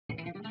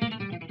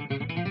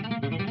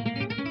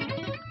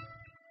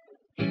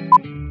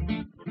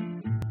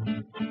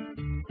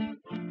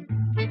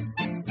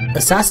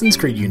Assassin's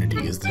Creed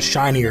Unity is the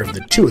shinier of the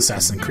two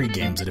Assassin's Creed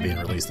games that have been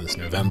released this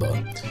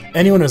November.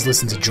 Anyone who's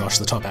listened to Josh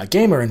the Top Out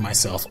Gamer and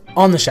myself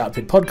on the Shout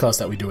Pit podcast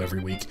that we do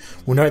every week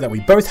will know that we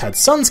both had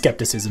some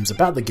skepticisms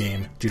about the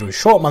game due to a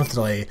short month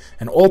delay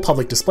and all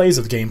public displays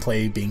of the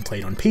gameplay being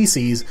played on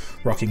PCs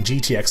rocking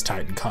GTX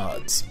Titan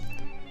cards.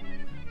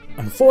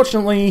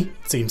 Unfortunately,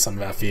 it seems some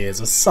of our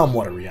fears are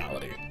somewhat a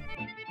reality.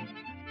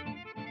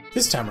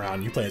 This time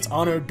around, you play as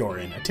Arno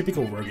Dorian, a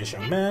typical roguish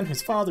young man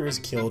whose father is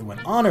killed when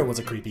Arno was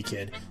a creepy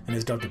kid and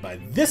is adopted by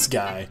this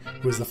guy,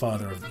 who is the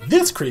father of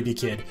this creepy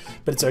kid,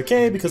 but it's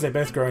okay because they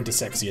both grow into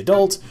sexy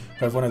adults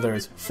who have one of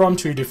those from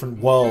two different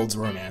worlds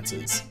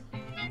romances.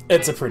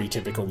 It's a pretty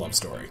typical love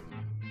story.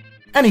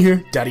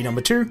 Anywho, Daddy number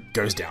 2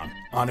 goes down.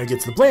 Arno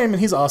gets the blame and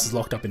his ass is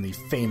locked up in the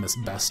famous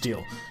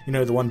Bastille. You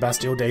know, the one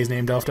Bastille Day is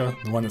named after?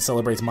 The one that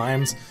celebrates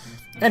mimes?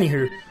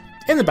 Anywho,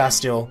 in the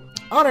Bastille,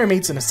 Arno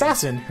meets an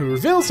assassin who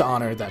reveals to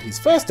Arno that his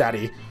first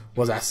daddy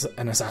was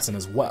an assassin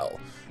as well,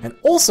 and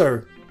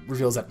also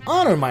reveals that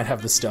Arno might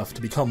have the stuff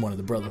to become one of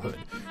the Brotherhood.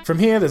 From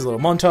here, there's a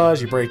little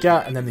montage, you break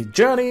out, and then the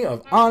journey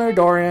of Arno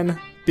Dorian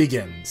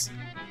begins.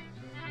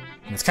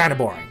 And it's kinda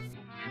boring.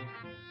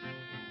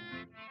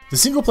 The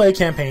single-player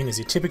campaign is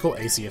your typical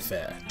AC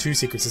affair. Two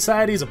secret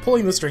societies are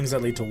pulling the strings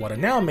that lead to what are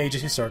now major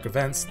historic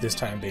events, this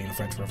time being the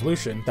French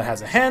Revolution, that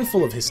has a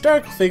handful of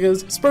historical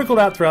figures sprinkled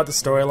out throughout the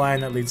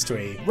storyline that leads to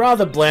a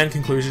rather bland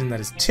conclusion that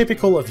is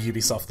typical of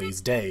Ubisoft these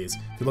days.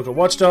 If you look at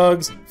Watch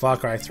Dogs, Far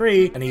Cry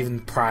 3, and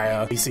even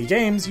prior PC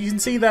games, you can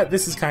see that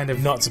this is kind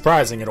of not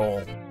surprising at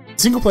all.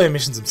 Single-player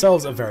missions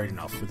themselves are varied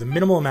enough, with a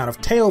minimal amount of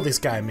tail this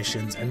guy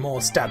missions and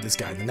more stab this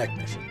guy in the neck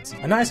missions.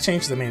 A nice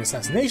change to the main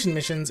assassination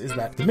missions is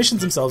that the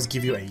missions themselves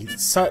give you a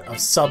set of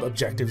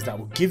sub-objectives that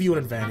will give you an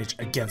advantage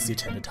against the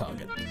intended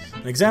target.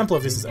 An example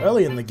of this is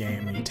early in the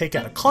game when you take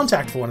out a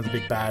contact for one of the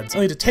big bads,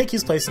 only to take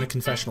his place in a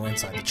confessional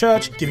inside the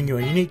church, giving you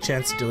a unique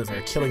chance to deliver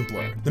a killing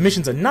blow. The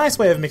mission's a nice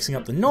way of mixing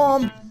up the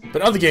norm,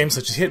 but other games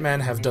such as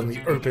Hitman have done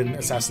the open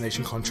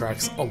assassination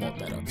contracts a lot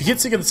better. If you get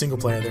sick of the single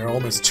player, there are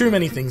almost too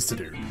many things to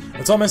do.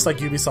 It's almost like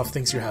Ubisoft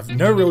thinks you have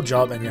no real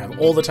job and you have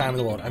all the time in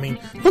the world. I mean,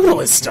 look at all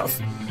this stuff.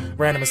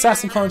 Random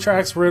assassin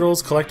contracts,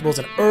 riddles, collectibles,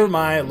 and oh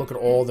my, look at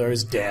all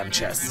those damn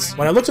chests.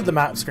 When I looked at the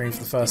map screen for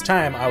the first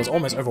time, I was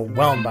almost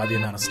overwhelmed by the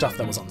amount of stuff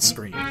that was on the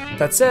screen.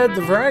 That said,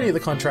 the variety of the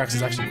contracts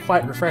is actually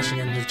quite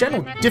refreshing, and the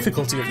general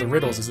difficulty of the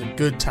riddles is a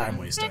good time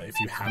waster if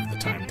you have the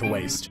time to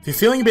waste. If you're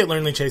feeling a bit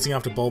lonely chasing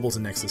after baubles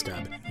and Nexus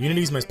Tab,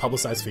 Unity's most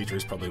publicized feature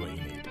is probably what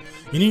you need.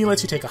 Unity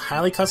lets you take a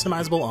highly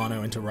customizable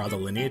Arno into rather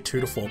linear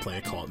 2 to 4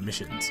 player co-op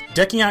missions.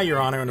 Decking out your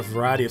Arno in a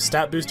variety of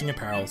stat boosting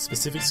apparel,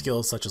 specific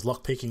skills such as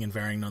lockpicking and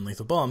varying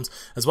non-lethal bombs,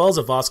 as well as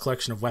a vast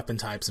collection of weapon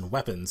types and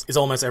weapons, is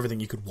almost everything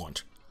you could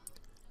want.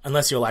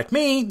 Unless you're like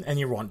me, and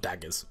you want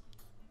daggers.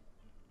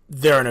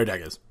 There are no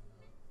daggers.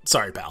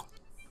 Sorry, pal.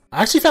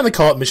 I actually found the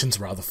co-op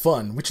missions rather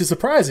fun, which is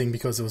surprising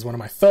because it was one of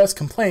my first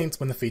complaints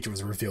when the feature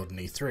was revealed in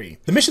E3.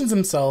 The missions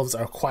themselves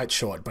are quite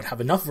short, but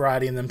have enough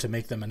variety in them to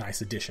make them a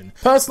nice addition.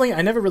 Personally,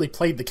 I never really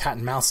played the cat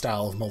and mouse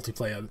style of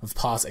multiplayer of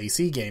past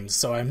AC games,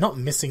 so I'm not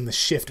missing the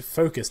shift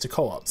focus to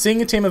co-op.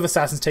 Seeing a team of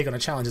assassins take on a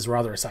challenge is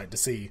rather a sight to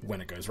see when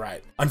it goes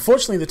right.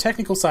 Unfortunately, the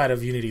technical side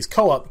of Unity's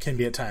co-op can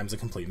be at times a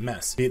complete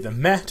mess, be it the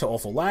meh to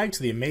awful lag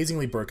to the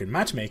amazingly broken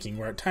matchmaking,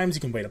 where at times you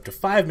can wait up to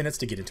 5 minutes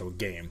to get into a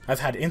game. I've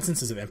had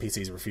instances of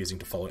NPCs refusing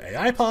to follow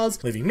AI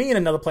paths, leaving me and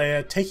another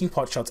player taking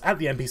pot shots at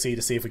the NPC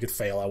to see if we could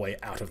fail our way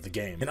out of the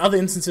game. In other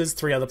instances,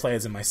 3 other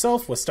players and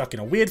myself were stuck in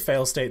a weird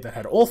fail state that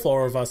had all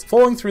 4 of us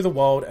falling through the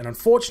world, and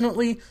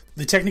unfortunately,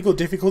 the technical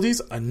difficulties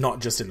are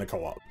not just in the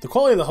co-op. The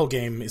quality of the whole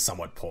game is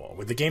somewhat poor,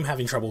 with the game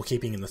having trouble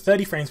keeping in the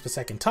 30 frames per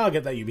second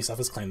target that Ubisoft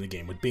has claimed the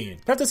game would be in.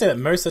 I have to say that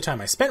most of the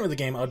time I spent with the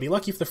game, I would be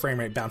lucky if the frame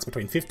rate bounced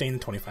between 15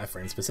 and 25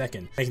 frames per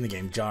second, making the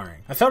game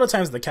jarring. I felt at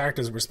times that the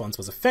character's response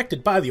was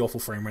affected by the awful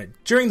frame rate.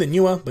 During the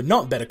newer, but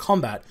not better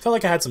combat, I felt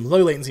like I had some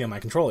low latency on my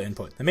controller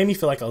input that made me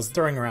feel like I was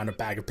throwing around a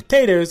bag of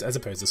potatoes as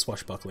opposed to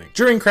swashbuckling.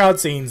 During crowd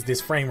scenes,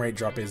 this frame rate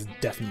drop is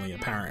definitely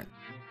apparent.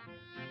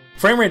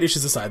 Frame rate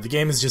issues aside, the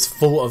game is just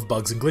full of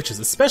bugs and glitches,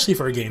 especially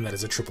for a game that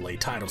is a AAA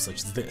title such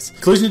as this.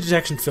 Collision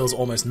detection feels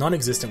almost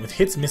non-existent, with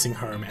hits missing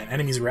home and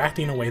enemies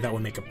reacting in a way that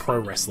would make a pro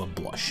wrestler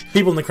blush.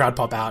 People in the crowd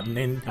pop out and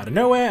in, out of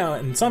nowhere,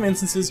 and in some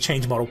instances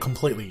change model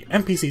completely.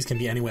 NPCs can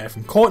be anywhere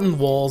from caught in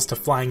walls to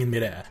flying in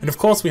midair. And of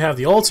course we have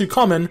the all too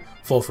common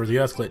fall through the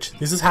earth glitch.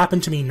 This has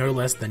happened to me no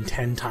less than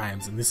 10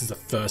 times, and this is a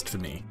first for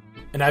me.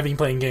 And I've been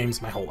playing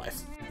games my whole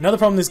life. Another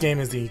problem in this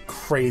game is the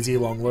crazy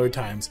long load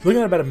times.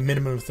 Looking at about a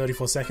minimum of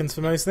 34 seconds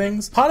for most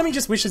things. Part of me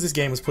just wishes this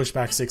game was pushed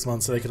back 6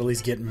 months so they could at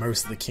least get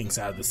most of the kinks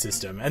out of the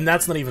system, and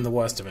that's not even the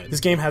worst of it. This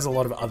game has a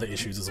lot of other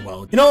issues as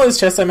well. You know all those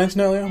chests I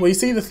mentioned earlier? Well, you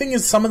see, the thing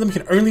is some of them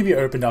can only be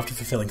opened after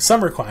fulfilling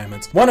some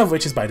requirements, one of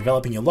which is by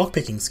developing your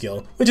lockpicking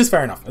skill, which is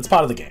fair enough, it's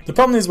part of the game. The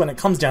problem is when it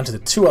comes down to the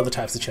 2 other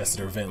types of chests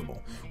that are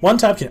available. One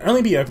type can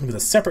only be opened with a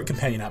separate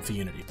companion app for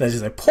Unity. That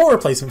is a poor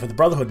replacement for the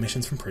Brotherhood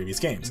missions from previous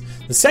games.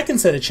 The second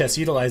set of chests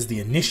utilize the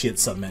Initiate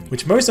submenu,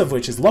 which most of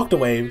which is locked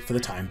away for the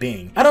time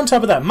being. Add on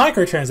top of that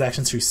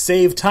microtransactions to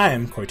save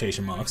time,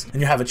 quotation marks, and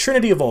you have a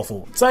trinity of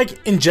awful. It's like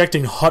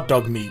injecting hot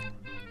dog meat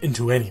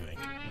into anything.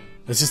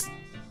 It's just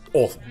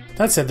awful.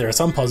 That said, there are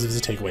some positives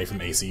to take away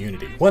from AC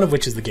Unity, one of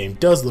which is the game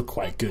does look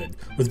quite good.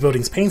 With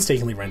buildings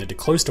painstakingly rendered to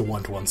close to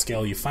 1-to-1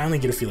 scale, you finally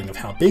get a feeling of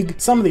how big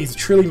some of these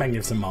truly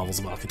magnificent marvels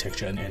of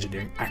architecture and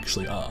engineering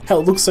actually are.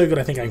 Hell, it looks so good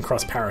I think I can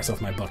cross Paris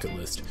off my bucket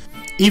list.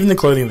 Even the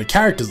clothing of the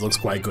characters looks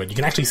quite good. You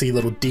can actually see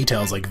little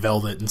details like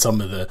velvet and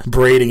some of the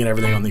braiding and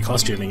everything on the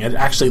costuming. It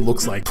actually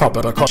looks like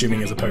proper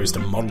costuming as opposed to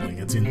modeling.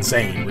 It's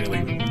insane,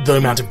 really, the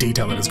amount of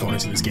detail that has gone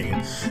into this game.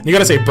 And you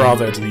gotta say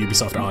bravo to the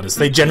Ubisoft artists.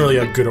 They generally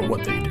are good at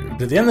what they do.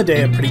 But at the end of the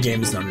day, a pretty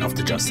game is not enough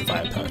to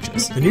justify a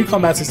purchase. The new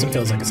combat system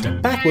feels like a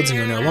step backwards and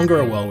you're no longer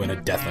a whirlwind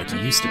of death like you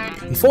used to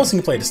be. And forcing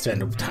the player to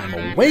spend time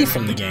away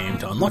from the game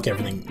to unlock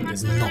everything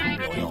is not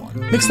really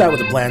on. Mix that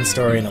with a bland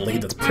story and a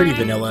lead that's pretty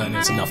vanilla and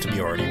it's enough to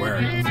be already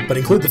wary of. But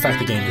include the fact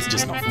the game is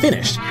just not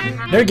finished.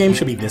 No game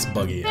should be this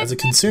buggy. As a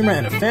consumer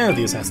and a fan of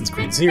the Assassin's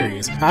Creed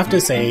series, I have to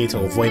say to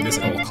avoid this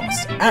at all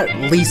costs. At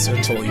least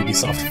until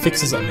Ubisoft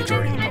fixes a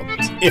majority of the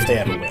problems, if they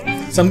ever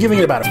will. So I'm giving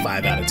it about a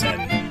 5 out of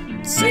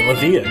 10. C'est la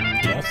vie,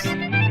 I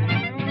guess.